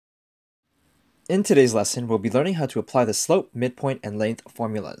In today's lesson, we'll be learning how to apply the slope, midpoint, and length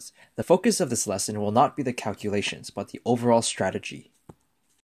formulas. The focus of this lesson will not be the calculations, but the overall strategy.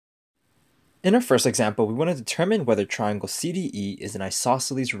 In our first example, we want to determine whether triangle CDE is an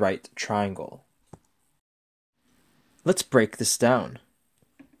isosceles right triangle. Let's break this down.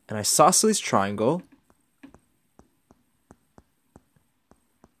 An isosceles triangle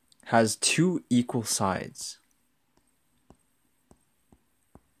has two equal sides.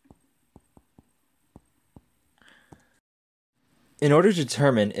 In order to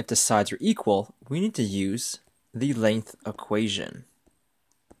determine if the sides are equal, we need to use the length equation.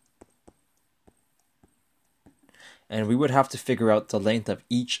 And we would have to figure out the length of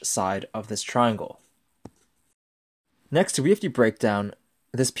each side of this triangle. Next, we have to break down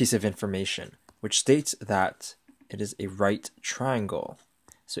this piece of information, which states that it is a right triangle.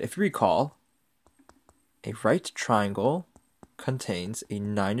 So if you recall, a right triangle contains a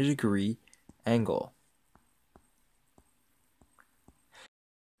 90-degree angle.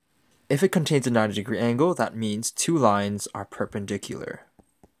 If it contains a 90-degree angle, that means two lines are perpendicular.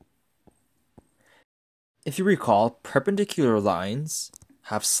 If you recall, perpendicular lines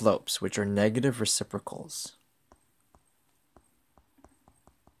have slopes, which are negative reciprocals.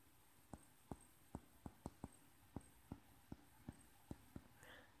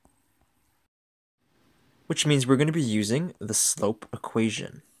 Which means we're going to be using the slope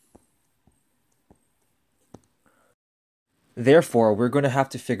equation. Therefore, we're going to have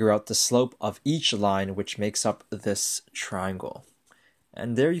to figure out the slope of each line which makes up this triangle.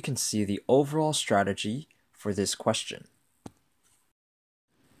 And there you can see the overall strategy for this question.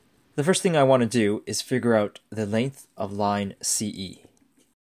 The first thing I want to do is figure out the length of line CE.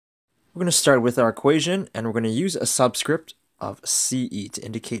 We're going to start with our equation, and we're going to use a subscript of CE to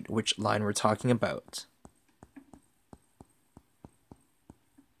indicate which line we're talking about.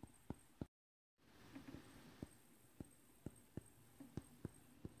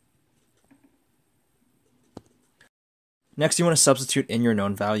 Next, you want to substitute in your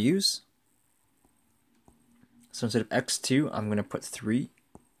known values. So instead of x2, I'm going to put 3.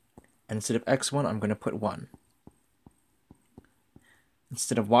 And instead of x1, I'm going to put 1.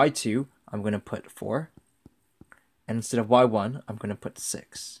 Instead of y2, I'm going to put 4. And instead of y1, I'm going to put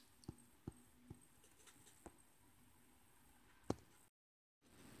 6.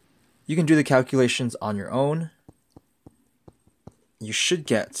 You can do the calculations on your own. You should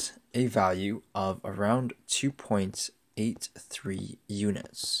get a value of around 2.83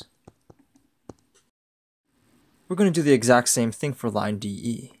 units. We're going to do the exact same thing for line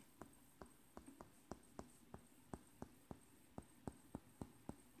DE.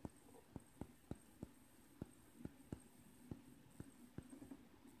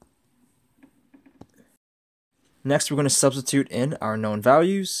 Next, we're going to substitute in our known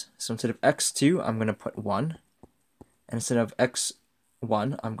values. So instead of x2, I'm going to put 1. And instead of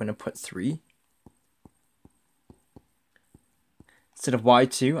x1, I'm going to put 3. Instead of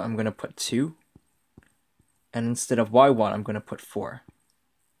y2, I'm going to put 2. And instead of y1, I'm going to put 4.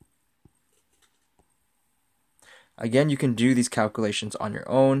 Again, you can do these calculations on your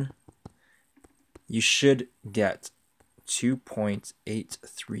own. You should get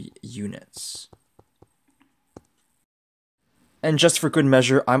 2.83 units. And just for good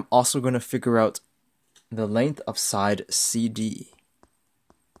measure, I'm also going to figure out the length of side CD.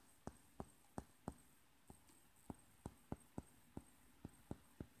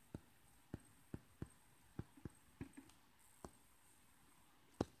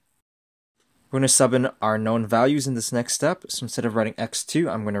 We're going to sub in our known values in this next step. So instead of writing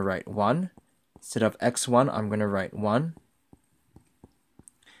x2, I'm going to write 1. Instead of x1, I'm going to write 1.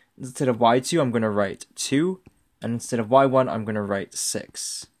 Instead of y2, I'm going to write 2. And instead of y1, I'm going to write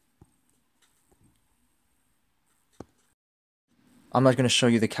 6. I'm not going to show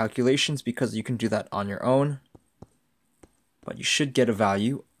you the calculations because you can do that on your own. But you should get a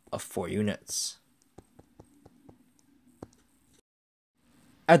value of 4 units.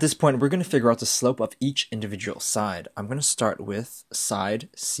 At this point, we're going to figure out the slope of each individual side. I'm going to start with side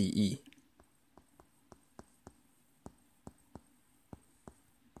CE.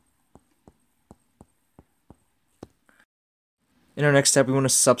 In our next step, we want to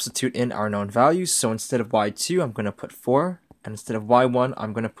substitute in our known values. So instead of y2, I'm going to put 4. And instead of y1,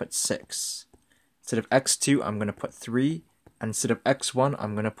 I'm going to put 6. Instead of x2, I'm going to put 3. And instead of x1,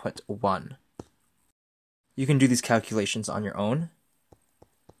 I'm going to put 1. You can do these calculations on your own,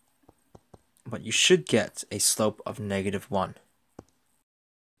 but you should get a slope of -1.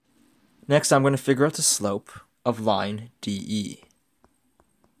 Next, I'm going to figure out the slope of line DE.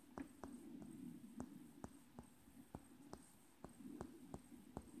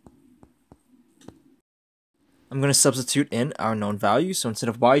 I'm going to substitute in our known values. So instead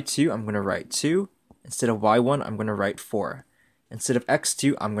of y2, I'm going to write 2. Instead of y1, I'm going to write 4. Instead of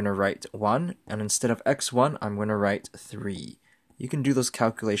x2, I'm going to write 1. And instead of x1, I'm going to write 3. You can do those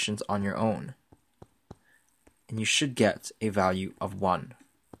calculations on your own. And you should get a value of 1.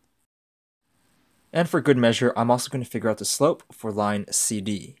 And for good measure, I'm also going to figure out the slope for line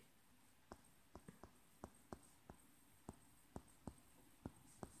CD.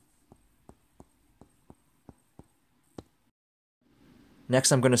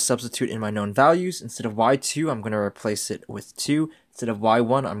 Next, I'm going to substitute in my known values. Instead of y2, I'm going to replace it with 2. Instead of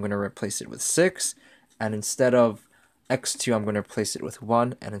y1, I'm going to replace it with 6. And instead of x2, I'm going to replace it with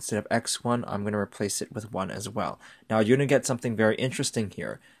 1. And instead of x1, I'm going to replace it with 1 as well. Now, you're going to get something very interesting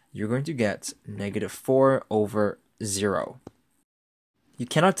here. You're going to get -4 over 0. You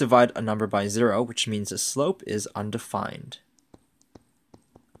cannot divide a number by 0, which means the slope is undefined.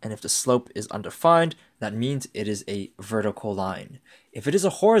 And if the slope is undefined, that means it is a vertical line. If it is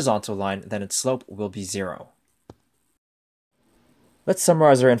a horizontal line, then its slope will be 0. Let's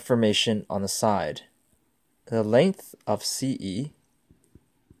summarize our information on the side. The length of CE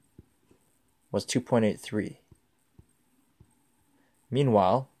was 2.83.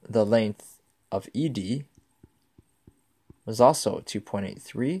 Meanwhile, the length of ED was also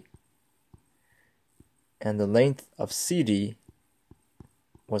 2.83, and the length of CD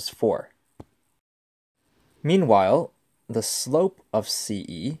was 4. Meanwhile, the slope of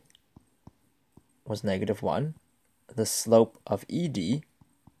CE was -1, the slope of ED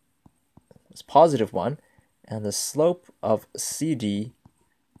was +1, and the slope of CD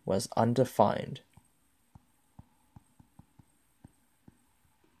was undefined.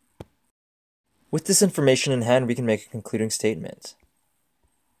 With this information in hand, we can make a concluding statement.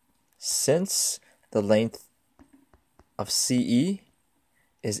 Since the length of CE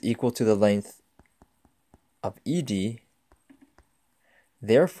is equal to the length of ED,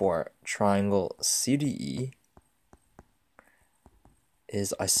 therefore triangle CDE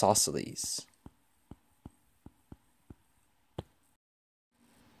is isosceles.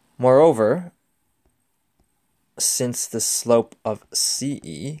 Moreover, since the slope of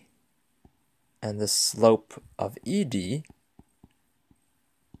CE and the slope of ED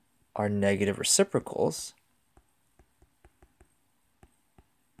are negative reciprocals,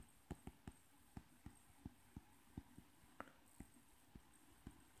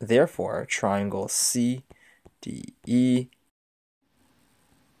 therefore triangle CDE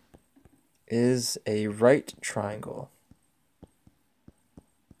is a right triangle.